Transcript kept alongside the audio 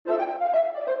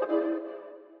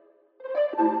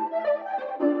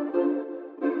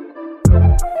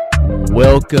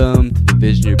Welcome to the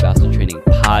Visionary Basketball Training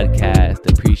Podcast.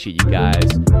 Appreciate you guys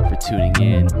for tuning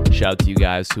in. Shout out to you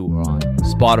guys who are on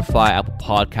Spotify, Apple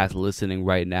Podcasts listening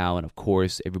right now, and of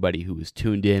course, everybody who is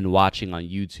tuned in, watching on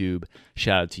YouTube.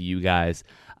 Shout out to you guys.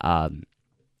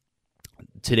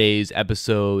 Today's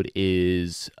episode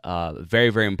is a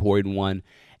very, very important one.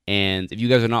 And if you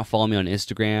guys are not following me on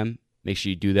Instagram, make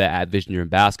sure you do that at Visionary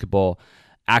Basketball.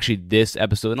 Actually, this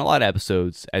episode and a lot of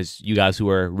episodes, as you guys who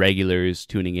are regulars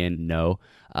tuning in know,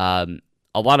 a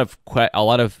lot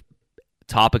of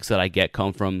topics that I get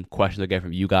come from questions I get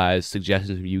from you guys,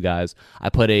 suggestions from you guys. I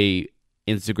put a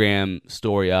Instagram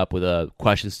story up with a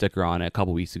question sticker on it a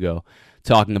couple weeks ago,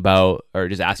 talking about or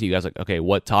just asking you guys like, okay,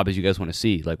 what topics you guys want to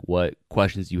see, like what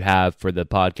questions you have for the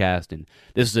podcast. And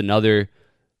this is another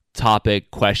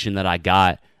topic question that I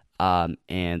got.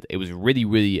 And it was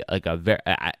really like and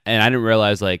I didn't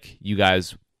realize like you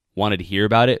guys wanted to hear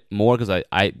about it more because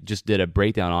I just did a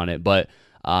breakdown on it, but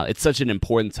it's such an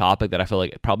important topic that I feel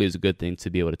like it probably is a good thing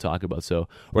to be able to talk about. So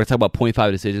we're going to talk about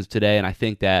 0.5 decisions today, and I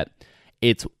think that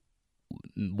it's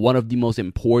one of the most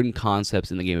important concepts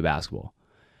in the game of basketball.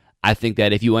 I think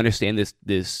that if you understand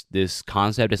this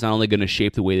concept, it's not only going to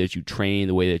shape the way that you train,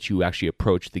 the way that you actually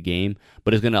approach the game,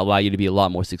 but it's going to allow you to be a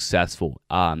lot more successful.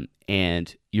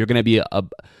 And you're going to be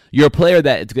you're a player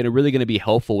that it's really going to be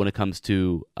helpful when it comes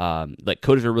to like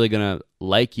coaches are really going to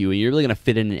like you, and you're really going to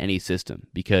fit in any system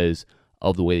because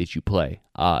of the way that you play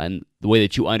and the way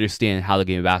that you understand how the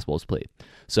game of basketball is played.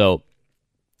 So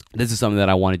this is something that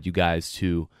I wanted to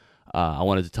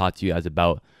talk to you guys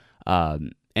about.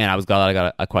 And I was glad I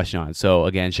got a question on it. So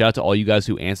again, shout out to all you guys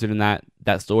who answered in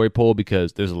that story poll,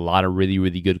 because there's a lot of really,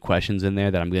 really good questions in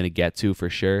there that I'm going to get to for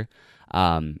sure.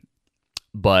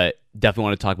 But definitely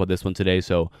want to talk about this one today.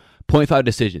 So 0.5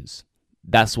 decisions.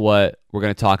 That's what we're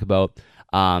going to talk about.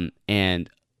 And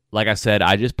like I said,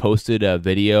 I just posted a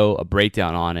video, a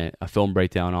breakdown on it, a film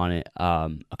breakdown on it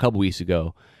a couple weeks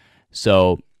ago.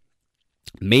 So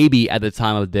maybe at the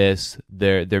time of this,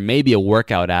 there may be a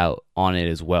workout out on it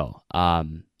as well.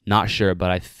 Not sure, but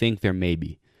I think there may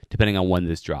be, depending on when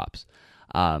this drops.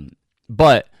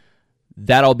 But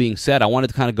that all being said, I wanted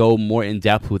to kind of go more in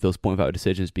depth with those 0.5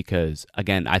 decisions because,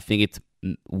 again, I think it's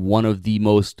one of the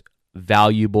most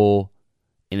valuable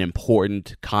and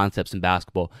important concepts in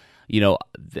basketball. You know,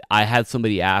 I had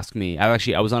somebody ask me. I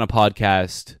was on a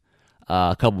podcast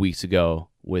a couple weeks ago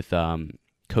with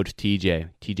Coach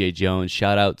TJ Jones.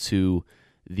 Shout out to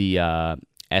the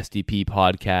SDP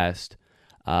podcast,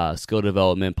 Skill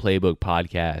Development Playbook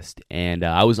podcast, and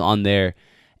I was on there,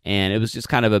 and it was just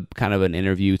kind of an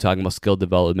interview talking about skill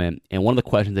development. And one of the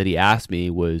questions that he asked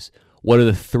me was, "What are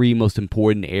the three most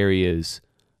important areas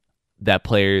that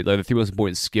the three most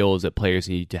important skills that players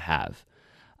need to have?"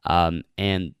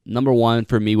 And number one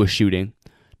for me was shooting.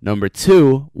 Number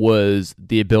two was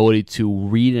the ability to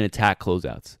read and attack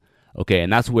closeouts. Okay,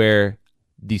 and that's where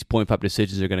these 0.5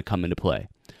 decisions are going to come into play.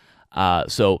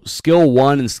 So skill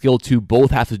 1 and skill 2 both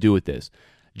have to do with this.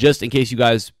 Just in case you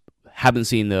guys haven't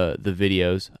seen the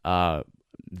videos,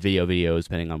 videos,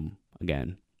 depending on,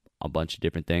 again, a bunch of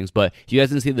different things. But if you guys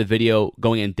didn't see the video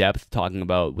going in depth, talking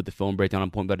about with the film breakdown on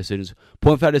 0.5 decisions,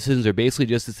 0.5 decisions are basically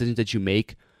just decisions that you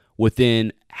make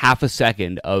within half a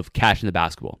second of catching the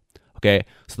basketball. Okay,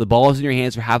 so the ball is in your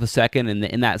hands for half a second, and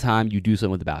in that time, you do something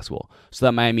with the basketball. So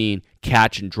that might mean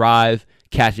catch and drive,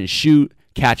 catch and shoot,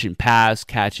 catch and pass,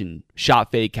 catch and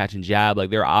shot fake, catch and jab.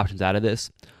 Like, there are options out of this.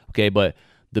 Okay, but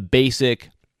the basic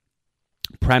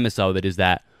premise of it is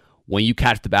that when you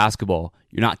catch the basketball,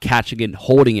 you're not catching it and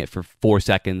holding it for 4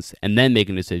 seconds and then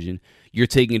making a decision. You're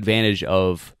taking advantage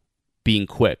of being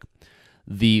quick.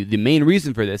 The main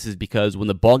reason for this is because when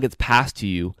the ball gets passed to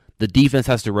you, the defense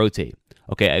has to rotate.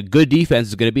 Okay, a good defense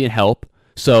is going to be in help.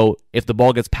 So if the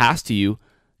ball gets passed to you,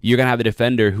 you're going to have a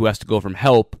defender who has to go from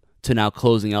help to now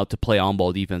closing out to play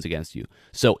on-ball defense against you.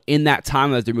 So in that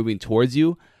time as they're moving towards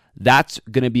you, that's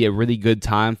going to be a really good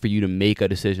time for you to make a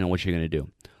decision on what you're going to do.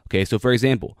 Okay, so for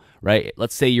example, right,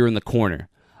 let's say you're in the corner,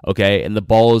 okay, and the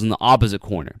ball is in the opposite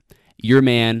corner. Your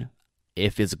man,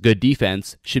 if it's a good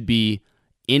defense, should be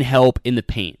in help in the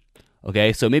paint.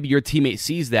 Okay, so maybe your teammate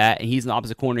sees that and he's in the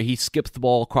opposite corner. He skips the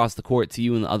ball across the court to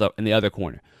you in the other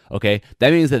corner. Okay,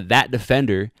 that means that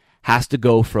defender has to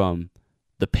go from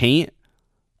the paint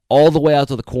all the way out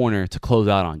to the corner to close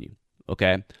out on you.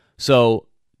 Okay, so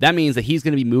that means that he's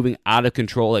going to be moving out of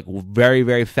control, like very,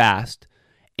 very fast,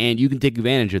 and you can take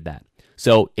advantage of that.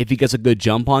 So if he gets a good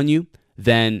jump on you,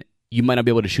 then you might not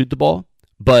be able to shoot the ball,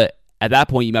 but at that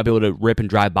point you might be able to rip and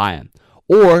drive by him.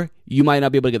 Or you might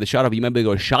not be able to get the shot off. You might be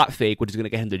able to go shot fake, which is going to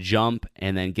get him to jump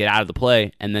and then get out of the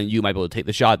play, and then you might be able to take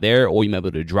the shot there, or you might be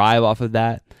able to drive off of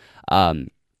that.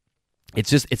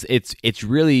 It's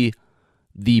really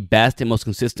the best and most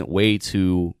consistent way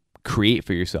to create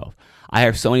for yourself. I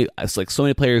have so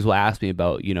many players will ask me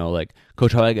about, like,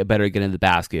 coach, how do I get better at getting the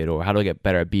basket, or how do I get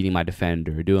better at beating my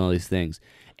defender, or doing all these things.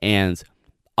 And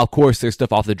of course, there's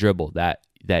stuff off the dribble that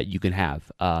you can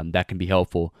have that can be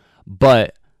helpful.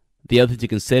 But the other thing to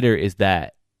consider is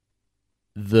that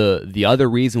the other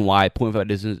reason why point five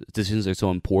decisions are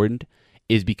so important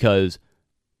is because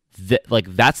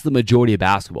that's the majority of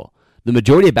basketball. The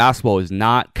majority of basketball is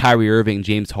not Kyrie Irving,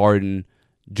 James Harden,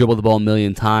 dribble the ball a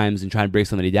million times and try and break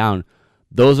somebody down.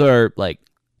 Those are like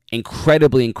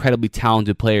incredibly, incredibly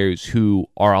talented players who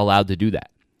are allowed to do that.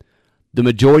 The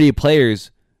majority of players,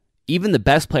 even the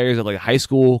best players at like high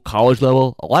school, college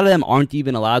level, a lot of them aren't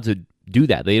even allowed to do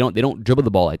that. They don't dribble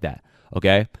the ball like that.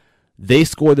 Okay? They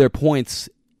score their points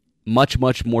much,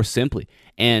 much more simply.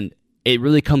 And it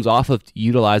really comes off of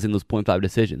utilizing those 0.5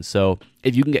 decisions. So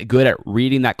if you can get good at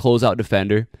reading that closeout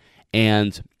defender,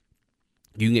 and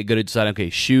you can get good at deciding,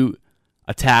 okay, shoot,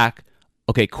 attack,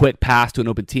 okay, quick pass to an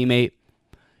open teammate,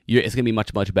 it's going to be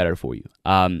much, much better for you.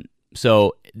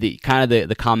 So the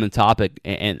common topic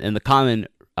and the common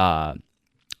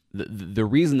the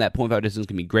reason that 0.5 decisions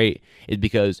can be great is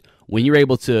because when you're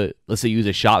able to, let's say, use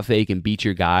a shot fake and beat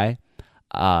your guy,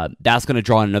 that's going to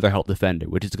draw in another help defender,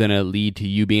 which is going to lead to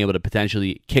you being able to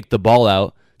potentially kick the ball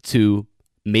out to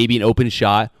maybe an open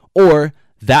shot, or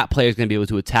that player is going to be able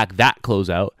to attack that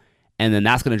closeout, and then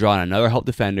that's going to draw in another help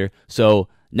defender. So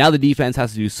now the defense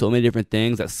has to do so many different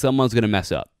things that someone's going to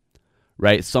mess up,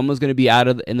 right? Someone's going to be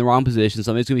in the wrong position.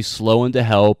 Somebody's going to be slow into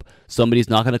help. Somebody's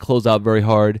not going to close out very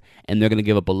hard, and they're going to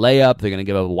give up a layup. They're going to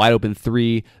give up a wide open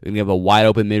three. They're going to give up a wide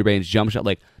open mid-range jump shot.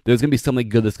 Like, there's going to be something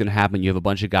good that's going to happen. You have a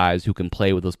bunch of guys who can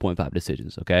play with those 0.5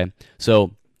 decisions, okay?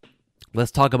 So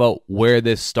let's talk about where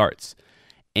this starts.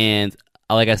 And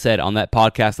like I said, on that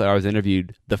podcast that I was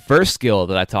interviewed, the first skill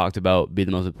that I talked about being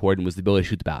the most important was the ability to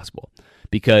shoot the basketball.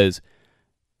 Because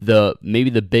maybe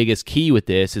the biggest key with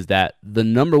this is that the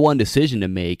number one decision to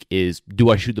make is, do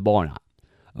I shoot the ball or not?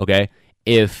 Okay?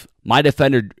 If my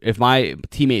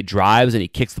teammate drives and he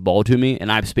kicks the ball to me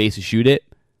and I have space to shoot it,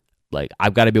 like,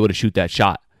 I've got to be able to shoot that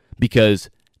shot, because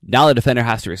now the defender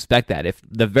has to respect that. If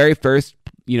the very first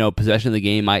possession of the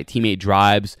game, my teammate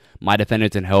drives, my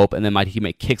defender's in help, and then my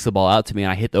teammate kicks the ball out to me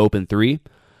and I hit the open three,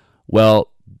 well,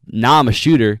 now I'm a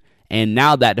shooter, and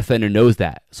now that defender knows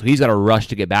that. So he's got to rush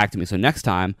to get back to me. So next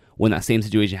time when that same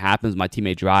situation happens, my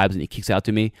teammate drives and he kicks out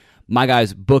to me, my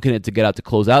guy's booking it to get out to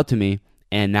close out to me,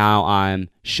 and now I'm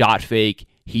shot fake,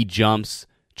 he jumps,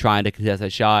 trying to contest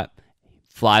that shot,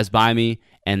 flies by me,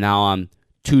 and now I'm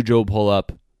 2 dribble pull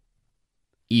up,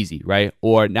 easy, right?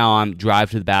 Or now I'm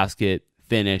drive to the basket,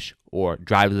 finish, or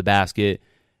drive to the basket,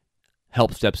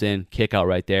 help steps in, kick out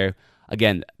right there.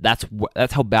 Again, that's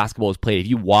how basketball is played. If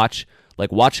you watch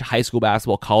high school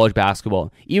basketball, college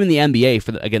basketball, even the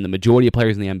NBA, the majority of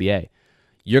players in the NBA,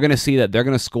 you're going to see that they're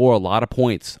going to score a lot of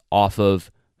points off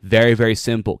of very, very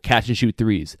simple catch and shoot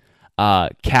threes,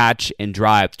 catch and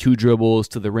drive, 2 dribbles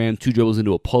to the rim, 2 dribbles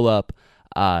into a pull up,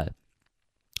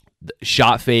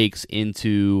 shot fakes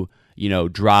into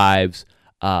drives,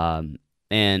 and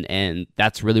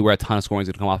that's really where a ton of scoring is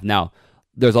going to come off. Now,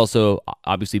 there's also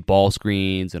obviously ball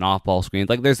screens and off ball screens.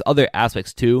 Like, there's other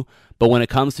aspects too, but when it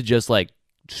comes to just like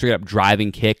straight up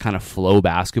driving kick kind of flow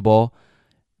basketball,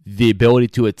 the ability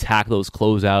to attack those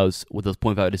closeouts with those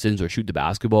 0.5 decisions or shoot the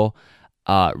basketball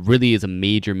really is a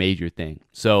major, major thing.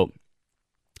 So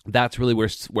that's really where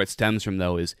it stems from,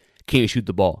 though, is can you shoot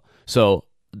the ball? So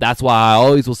that's why I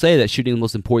always will say that shooting is the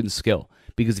most important skill,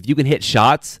 because if you can hit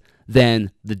shots,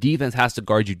 then the defense has to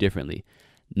guard you differently.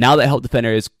 Now that help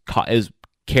defender he's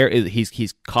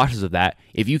cautious of that.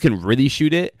 If you can really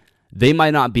shoot it, they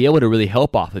might not be able to really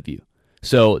help off of you.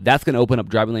 So that's going to open up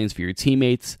driving lanes for your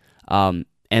teammates. And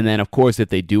then, of course, if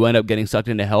they do end up getting sucked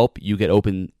into help, you get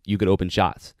open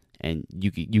shots, and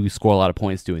you score a lot of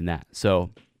points doing that.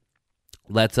 So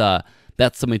that's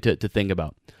something to think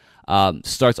about.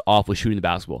 Starts off with shooting the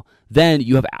basketball. Then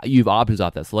you have options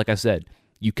off that. So like I said,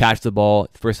 you catch the ball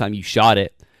the first time you shot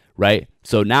it, right?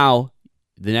 So now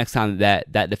the next time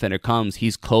that defender comes,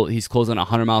 he's closing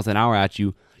 100 miles an hour at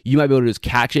you. You might be able to just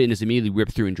catch it and just immediately rip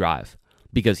through and drive,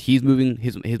 because he's moving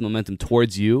his momentum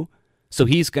towards you. So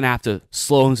he's going to have to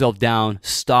slow himself down,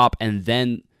 stop, and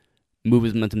then move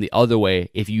his momentum the other way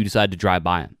if you decide to drive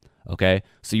by him. Okay?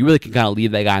 So you really can kind of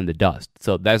leave that guy in the dust.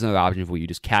 So that's another option for you.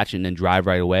 Just catch it and then drive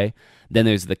right away. Then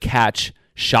there's the catch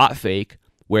shot fake,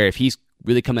 where if he's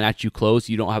really coming at you close,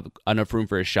 you don't have enough room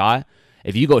for a shot.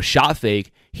 If you go shot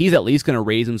fake, he's at least going to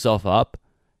raise himself up,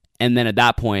 and then at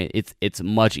that point, it's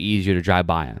much easier to drive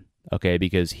by him, okay,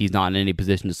 because he's not in any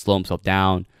position to slow himself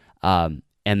down. And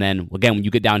then again, when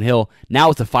you get downhill,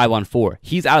 now it's a 5-on-4.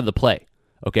 He's out of the play.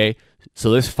 Okay,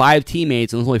 so there's 5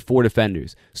 teammates and there's only 4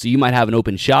 defenders. So you might have an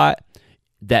open shot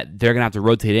that they're gonna have to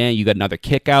rotate in. You got another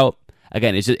kick out.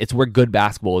 Again, it's where good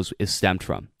basketball is stemmed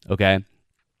from. Okay,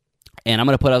 and I'm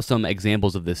gonna put out some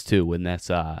examples of this too when this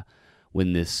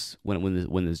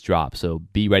drops. So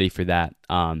be ready for that.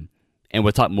 And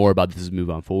we'll talk more about this as we move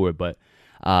on forward. But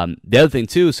the other thing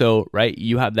too, so right,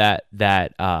 you have that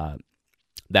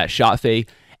shot fake,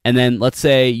 and then let's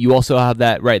say you also have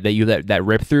that you have that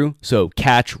rip through. So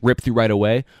catch, rip through right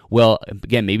away. Well,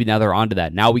 again, maybe now they're onto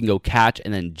that. Now we can go catch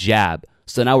and then jab.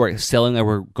 So now we're selling that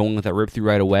we're going with that rip through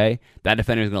right away. That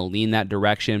defender is going to lean that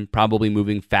direction, probably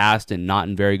moving fast and not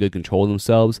in very good control of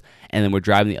themselves. And then we're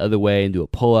driving the other way into a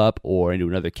pull up or into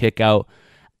another kick out.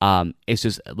 It's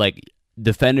just like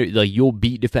defender, like you'll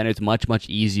beat defenders much, much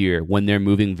easier when they're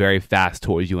moving very fast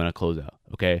towards you in a closeout.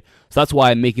 Okay, so that's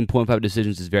why making 0.5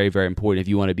 decisions is very, very important if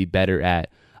you want to be better at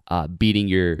beating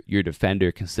your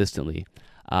defender consistently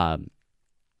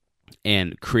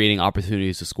and creating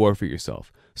opportunities to score for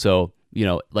yourself. So,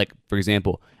 like for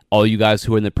example, all you guys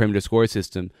who are in the perimeter score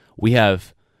system, we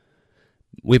have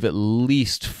at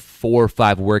least 4 or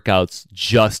 5 workouts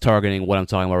just targeting what I'm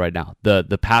talking about right now.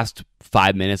 The past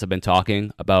 5 minutes I've been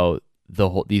talking about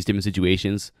these different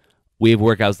situations. We have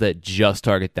workouts that just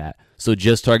target that. So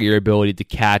just target your ability to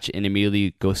catch and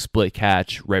immediately go split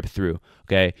catch, rip through.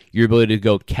 Okay, your ability to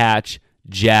go catch,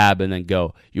 jab, and then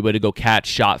go. Your ability to go catch,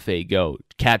 shot fake, go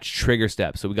catch, trigger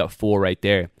step. So we got 4 right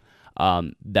there.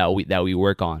 That we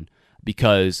work on,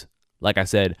 because like I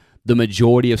said, the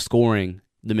majority of scoring,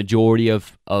 the majority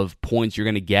of points you're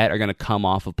going to get are going to come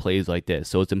off of plays like this.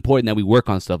 So it's important that we work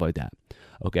on stuff like that.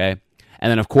 Okay.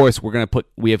 And then of course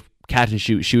we have catch and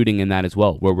shooting in that as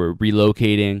well, where we're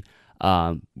relocating,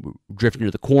 drifting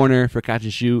to the corner for catch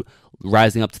and shoot,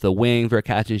 rising up to the wing for a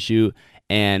catch and shoot,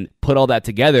 and put all that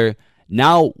together.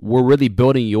 Now we're really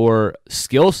building your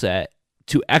skill set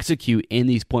to execute in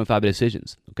these 0.5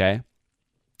 decisions. Okay.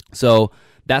 So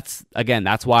that's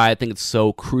why I think it's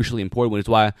so crucially important. Which is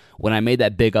why when I made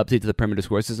that big update to the perimeter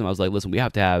score system, I was like, listen, we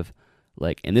have to have,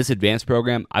 like, in this advanced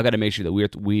program, I've got to make sure that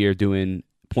we are doing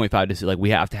 0.5 decisions. Like, we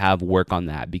have to have work on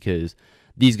that, because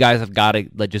these guys have got to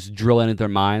like just drill into their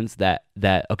minds that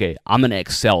okay, I'm going to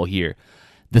excel here.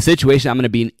 The situation I'm going to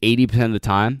be in 80% of the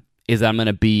time is that I'm going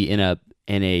to be in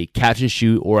a catch and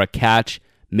shoot or a catch,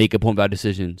 make a 0.5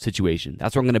 decision situation.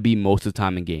 That's where I'm going to be most of the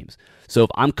time in games. So if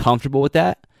I'm comfortable with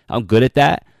that, I'm good at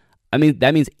that, I mean,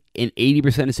 that means in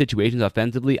 80% of situations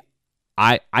offensively,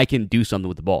 I can do something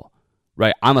with the ball,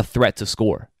 right? I'm a threat to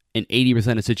score in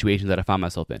 80% of situations that I find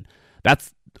myself in.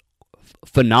 That's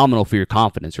phenomenal for your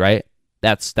confidence, right?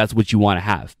 That's what you want to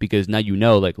have, because now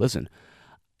like, listen,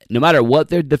 no matter what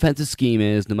their defensive scheme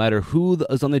is, no matter who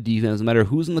is on the defense, no matter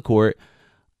who's in the court,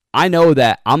 I know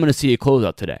that I'm going to see a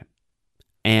closeout today.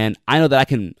 And I know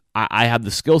that I have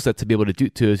the skill set to be able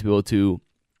to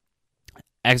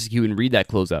execute and read that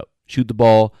closeout, shoot the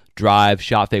ball, drive,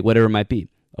 shot fake, whatever it might be.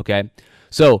 Okay.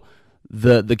 So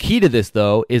the key to this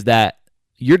though is that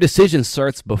your decision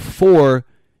starts before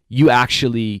you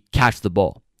actually catch the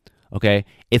ball. Okay.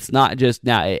 It's not just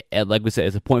now, like we said,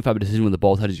 it's a 0.5 decision when the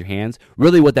ball touches your hands.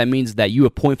 Really what that means is that you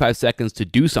have 0.5 seconds to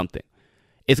do something.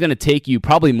 It's going to take you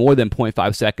probably more than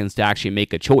 0.5 seconds to actually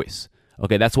make a choice.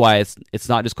 Okay, that's why it's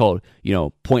not just called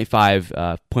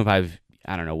 0.5.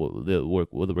 I don't know what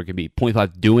the word can be.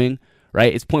 0.5 doing,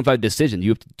 right? It's 0.5 decision.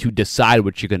 You have to decide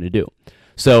what you're going to do.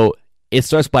 So it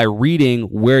starts by reading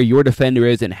where your defender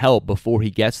is in help before he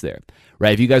gets there,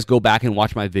 right? If you guys go back and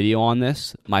watch my video on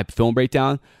this, my film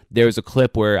breakdown, there's a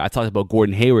clip where I talked about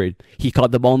Gordon Hayward. He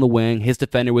caught the ball in the wing. His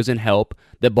defender was in help.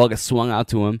 The ball gets swung out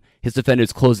to him. His defender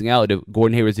is closing out.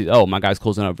 Gordon Hayward says, oh, my guy's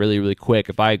closing out really, really quick.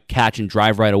 If I catch and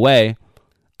drive right away,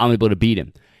 I'm able to beat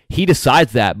him. He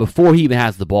decides that before he even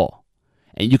has the ball.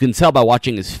 And you can tell by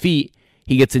watching his feet,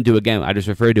 he gets into, again, I just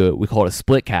referred to it, we call it a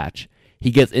split catch.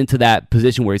 He gets into that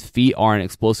position where his feet are in an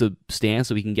explosive stance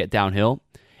so he can get downhill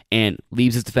and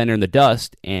leaves his defender in the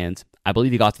dust, and I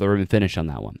believe he got to the rim and finish on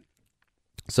that one.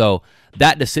 So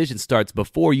that decision starts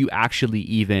before you actually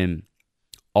even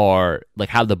are, like,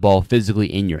 have the ball physically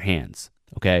in your hands.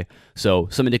 Okay, so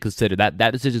something to consider.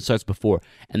 That decision starts before,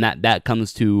 and that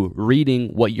comes to reading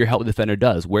what your help defender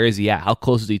does. Where is he at? How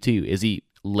close is he to you? Is he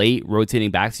late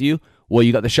rotating back to you? Well,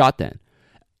 you got the shot then.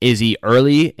 Is he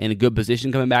early in a good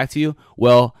position coming back to you?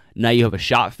 Well, now you have a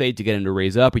shot fade to get him to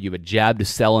raise up, or you have a jab to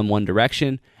sell in one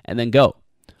direction and then go.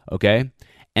 Okay,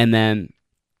 and then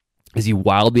is he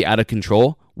wildly out of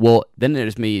control? Well, then it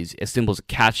just means as simple as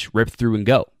catch, rip through, and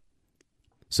go.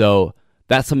 So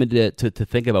that's something to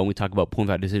think about when we talk about point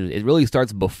five decisions. It really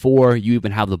starts before you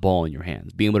even have the ball in your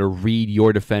hands. Being able to read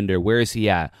your defender. Where is he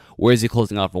at? Where is he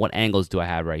closing out from? What angles do I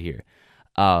have right here?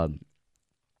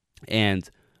 And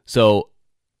so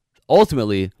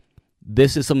ultimately,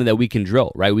 this is something that we can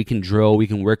drill, right? We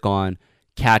can work on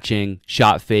catching,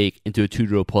 shot fake into a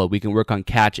 2-dribble pull-up. We can work on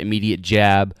catch, immediate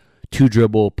jab,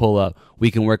 2-dribble pull-up.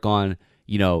 We can work on,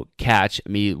 catch,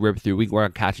 immediate rip through. We can work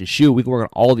on catch and shoot. We can work on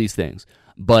all these things.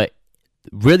 But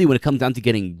really, when it comes down to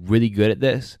getting really good at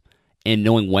this and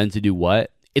knowing when to do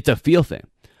what, it's a feel thing,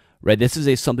 right? This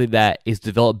is something that is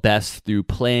developed best through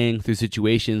playing, through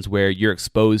situations where you're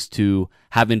exposed to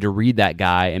having to read that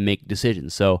guy and make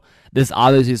decisions. So this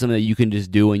obviously is something that you can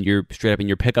just do when you're straight up in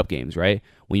your pickup games, right?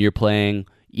 When you're playing,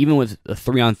 even with a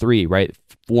 3-on-3, right?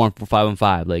 4-on-4,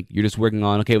 5-on-5, like you're just working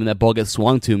on, okay, when that ball gets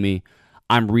swung to me,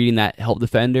 I'm reading that help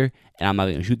defender, and I'm not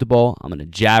going to shoot the ball. I'm going to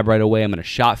jab right away. I'm going to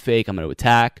shot fake. I'm going to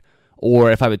attack.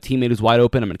 Or if I have a teammate who's wide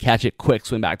open, I'm going to catch it quick,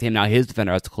 swing back to him. Now his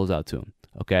defender has to close out to him.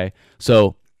 Okay,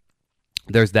 so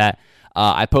there's that.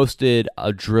 I posted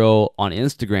a drill on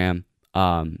Instagram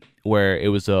where it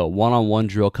was a one-on-one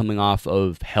drill coming off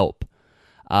of help.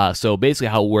 So basically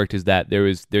how it worked is that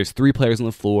there's 3 players on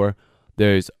the floor.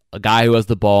 There's a guy who has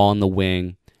the ball on the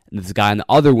wing, and there's a guy on the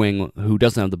other wing who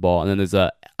doesn't have the ball, and then there's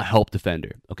a help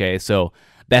defender. Okay, so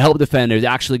that help defender is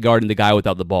actually guarding the guy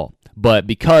without the ball. But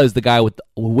because the guy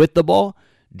with the ball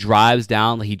drives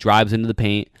down, like he drives into the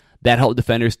paint, that help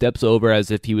defender steps over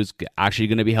as if he was actually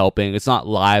going to be helping. It's not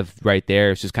live right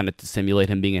there. It's just kind of to simulate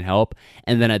him being in help.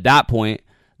 And then at that point,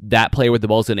 that player with the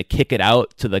ball is going to kick it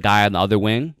out to the guy on the other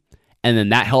wing. And then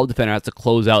that help defender has to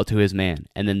close out to his man.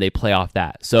 And then they play off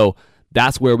that. So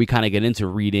that's where we kind of get into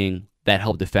reading that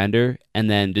help defender and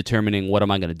then determining what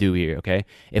am I going to do here, okay?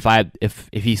 If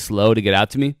he's slow to get out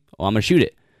to me, well, I'm going to shoot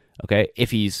it, okay? If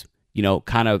he's,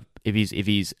 if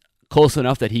he's close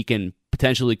enough that he can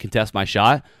potentially contest my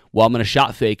shot, well, I'm going to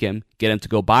shot fake him, get him to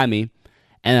go by me,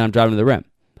 and then I'm driving to the rim,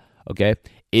 okay?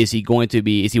 Is he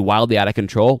wildly out of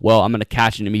control? Well, I'm going to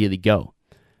catch and immediately go.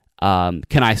 Can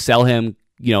I sell him?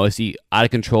 Is he out of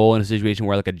control in a situation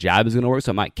where like a jab is going to work?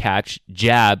 So I might catch,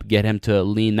 jab, get him to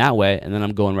lean that way, and then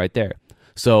I'm going right there.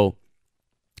 So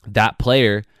that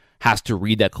player has to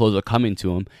read that closer coming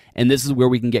to him. And this is where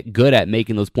we can get good at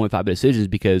making those 0.5 decisions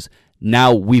because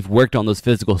now we've worked on those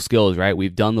physical skills, right?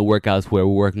 We've done the workouts where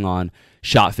we're working on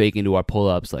shot faking to our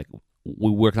pull-ups. Like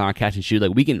we work on our catch and shoot.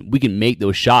 Like we can make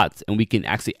those shots and we can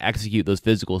actually execute those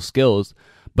physical skills.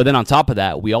 But then on top of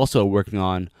that, we also are working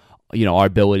on, our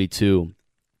ability to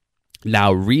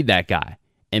now read that guy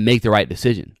and make the right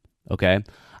decision, okay?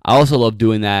 I also love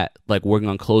doing that, like working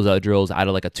on closeout drills out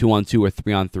of like a 2-on-2 or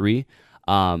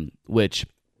 3-on-3, which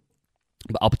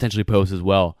I'll potentially post as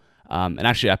well. And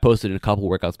actually, I posted in a couple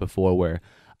workouts before where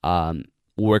we'll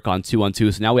work on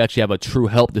 2-on-2. So now we actually have a true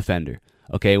help defender,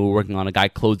 okay? We're working on a guy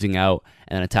closing out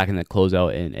and attacking that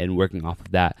closeout and working off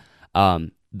of that.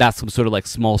 That's some sort of like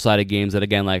small-sided games that,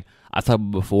 again, like I talked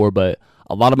about before, but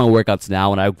a lot of my workouts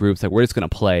now when I have groups, like we're just going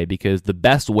to play because the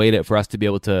best way for us to be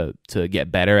able to get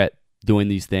better at doing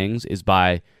these things is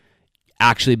by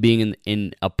actually being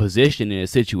in a position, in a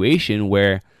situation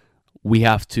where we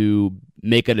have to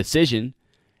make a decision,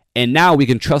 and now we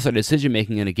can trust our decision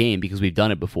making in a game because we've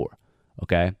done it before,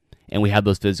 okay? And we have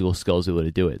those physical skills to be able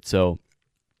to do it. So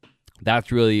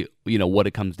that's really, what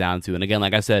it comes down to. And again,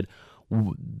 like I said,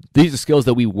 these are skills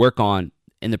that we work on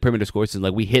in the perimeter courses.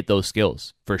 Like we hit those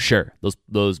skills for sure.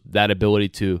 That ability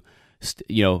to,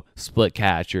 split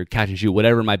catch or catch and shoot,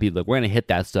 whatever it might be. Like we're gonna hit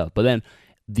that stuff. But then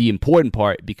the important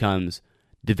part becomes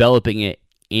developing it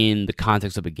in the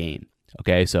context of a game.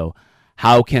 Okay, so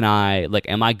how can I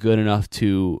am I good enough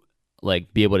to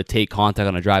be able to take contact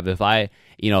on a drive? If I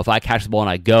catch the ball and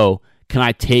I go, can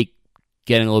I take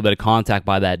getting a little bit of contact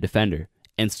by that defender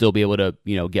and still be able to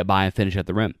get by and finish at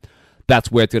the rim? That's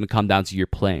where it's going to come down to your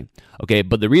playing. Okay,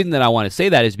 but the reason that I want to say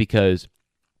that is because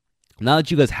now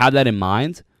that you guys have that in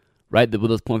mind, right, with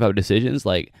those 0.5 decisions,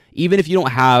 like even if you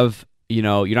don't have, you're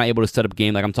not able to set up a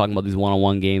game, like I'm talking about these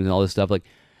one-on-one games and all this stuff, like,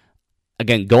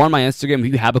 again, go on my Instagram. If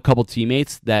you have a couple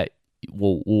teammates that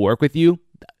will work with you,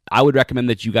 I would recommend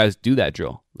that you guys do that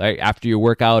drill, right? After your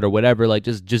workout or whatever, like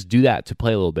just do that to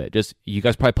play a little bit. You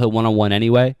guys probably play one-on-one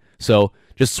anyway, so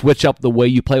just switch up the way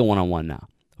you play one-on-one now.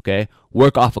 Okay,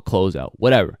 work off a closeout,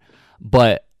 whatever.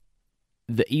 But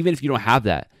even if you don't have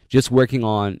that, just working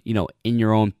on, in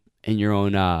your own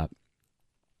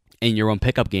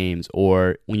pickup games,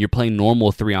 or when you're playing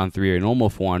normal 3-on-3 or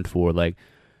normal 4-on-4, like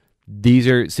these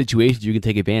are situations you can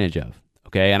take advantage of.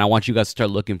 Okay, and I want you guys to start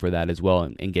looking for that as well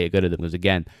and get good at them, because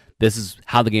again, this is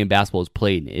how the game of basketball is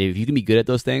played. If you can be good at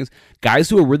those things, guys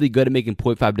who are really good at making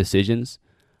 0.5 decisions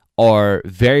are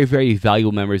very, very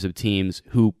valuable members of teams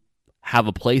who have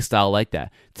a play style like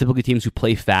that. Typically teams who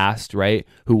play fast, right?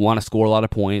 Who want to score a lot of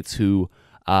points, who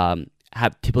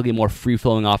have typically more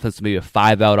free-flowing offense, maybe a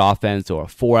 5-out offense or a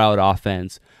 4-out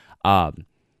offense,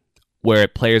 where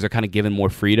players are kind of given more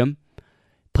freedom.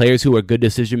 Players who are good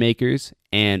decision makers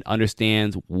and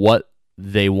understands what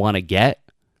they want to get,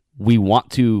 we want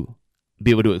to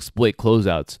be able to exploit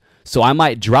closeouts. So I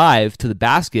might drive to the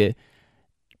basket,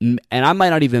 and I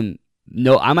might not even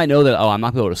know, I might know that, oh, I'm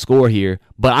not going to be able to score here,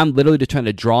 but I'm literally just trying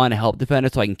to draw in a help defender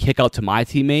so I can kick out to my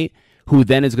teammate, who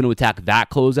then is going to attack that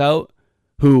closeout,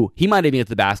 who he might even get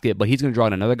to the basket, but he's going to draw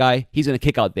in another guy. He's going to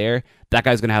kick out there. That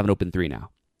guy's going to have an open three now.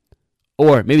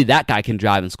 Or maybe that guy can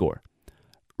drive and score,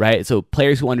 right? So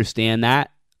players who understand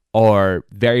that are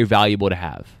very valuable to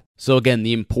have. So again,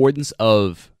 the importance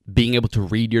of being able to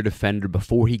read your defender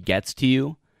before he gets to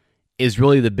you is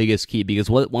really the biggest key, because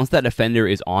once that defender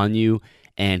is on you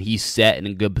and he's set in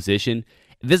a good position,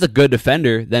 if there's a good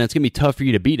defender, then it's going to be tough for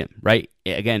you to beat him, right?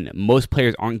 Again, most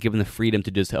players aren't given the freedom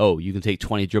to just, oh, you can take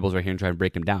 20 dribbles right here and try and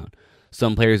break him down.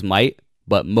 Some players might,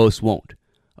 but most won't,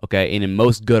 okay? And in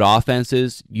most good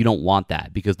offenses, you don't want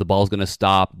that, because the ball's going to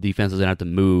stop, defense doesn't have to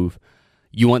move.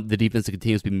 You want the defense to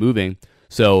continue to be moving.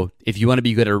 So if you want to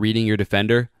be good at reading your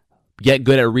defender, get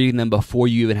good at reading them before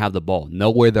you even have the ball. Know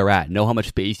where they're at. Know how much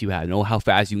space you have. Know how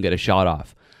fast you can get a shot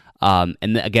off. And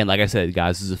then, again, like I said,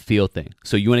 guys, this is a field thing.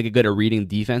 So you want to get good at reading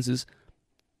defenses,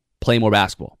 play more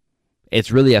basketball. It's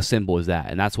really as simple as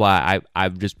that. And that's why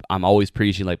I'm always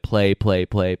preaching, like, play.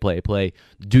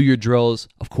 Do your drills,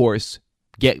 of course.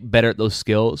 Get better at those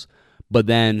skills, but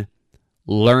then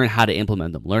learn how to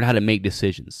implement them. Learn how to make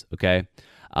decisions, okay?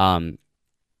 I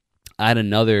had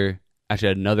another, and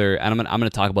I'm gonna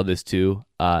talk about this too.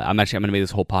 I'm gonna make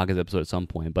this whole podcast episode at some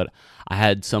point, but I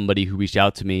had somebody who reached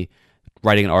out to me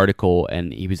writing an article,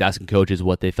 and he was asking coaches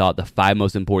what they thought the 5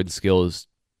 most important skills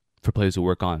for players to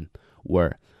work on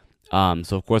were.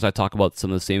 So of course I talk about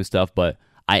some of the same stuff, but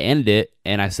I ended it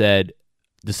and I said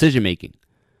decision making.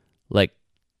 Like,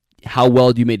 how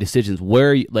well do you make decisions? What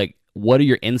are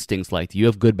your instincts like? Do you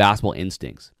have good basketball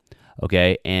instincts?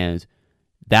 Okay, and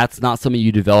that's not something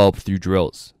you develop through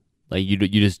drills. Like you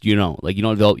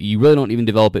really don't even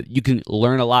develop it. You can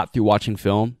learn a lot through watching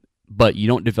film, but you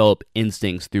don't develop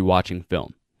instincts through watching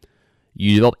film.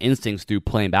 You develop instincts through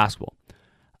playing basketball.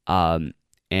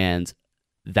 And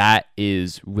that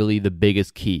is really the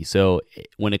biggest key. So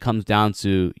when it comes down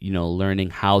to, learning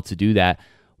how to do that,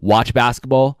 watch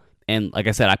basketball. And like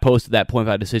I said, I posted that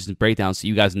 0.5 decisions breakdown so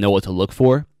you guys know what to look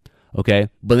for. Okay.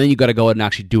 But then you got to go out and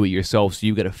actually do it yourself, so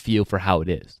you got a feel for how it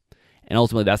is. And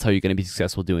ultimately, that's how you're going to be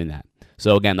successful doing that.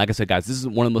 So again, like I said, guys, this is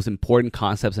one of the most important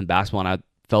concepts in basketball, and I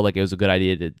felt like it was a good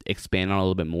idea to expand on a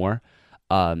little bit more.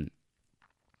 But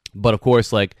of course,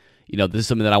 this is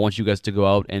something that I want you guys to go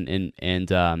out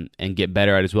and get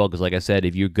better at as well. Because like I said,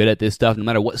 if you're good at this stuff, no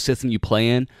matter what system you play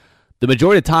in, the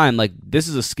majority of the time, this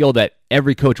is a skill that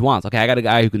every coach wants. Okay, I got a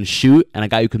guy who can shoot and a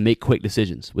guy who can make quick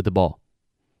decisions with the ball.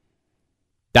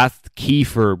 That's the key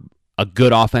for a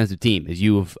good offensive team, is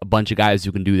you have a bunch of guys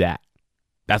who can do that.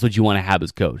 That's what you want to have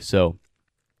as coach. So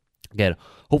again,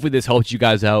 hopefully this helps you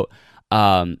guys out.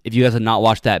 If you guys have not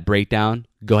watched that breakdown,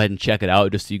 go ahead and check it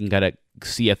out, just so you can kind of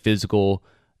see a physical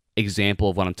example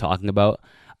of what I'm talking about.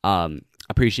 I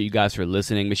appreciate you guys for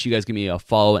listening. Make sure you guys give me a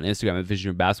follow on Instagram at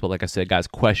Vision of Basketball. Like I said, guys,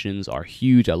 questions are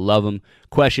huge. I love them.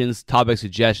 Questions, topic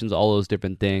suggestions, all those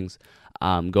different things.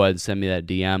 Go ahead and send me that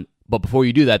DM. But before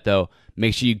you do that, though,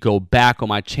 make sure you go back on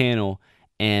my channel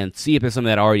and see if there's something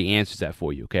that already answers that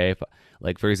for you. Okay,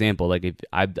 for example, if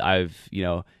I've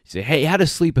say, hey, how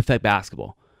does sleep affect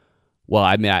basketball? Well,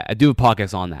 I do a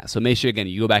podcast on that. So make sure, again,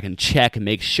 you go back and check and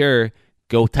make sure.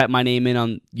 Go type my name in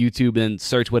on YouTube and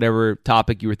search whatever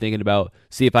topic you were thinking about.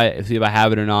 See if I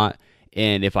have it or not.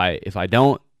 And if I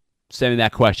don't, send me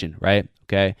that question, right?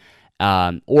 Okay.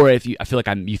 Or if you feel like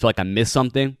I missed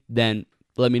something, then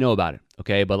let me know about it.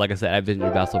 Okay. But like I said, I've Vision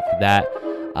of Basketball for that.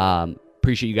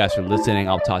 Appreciate you guys for listening.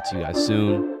 I'll talk to you guys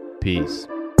soon. Peace.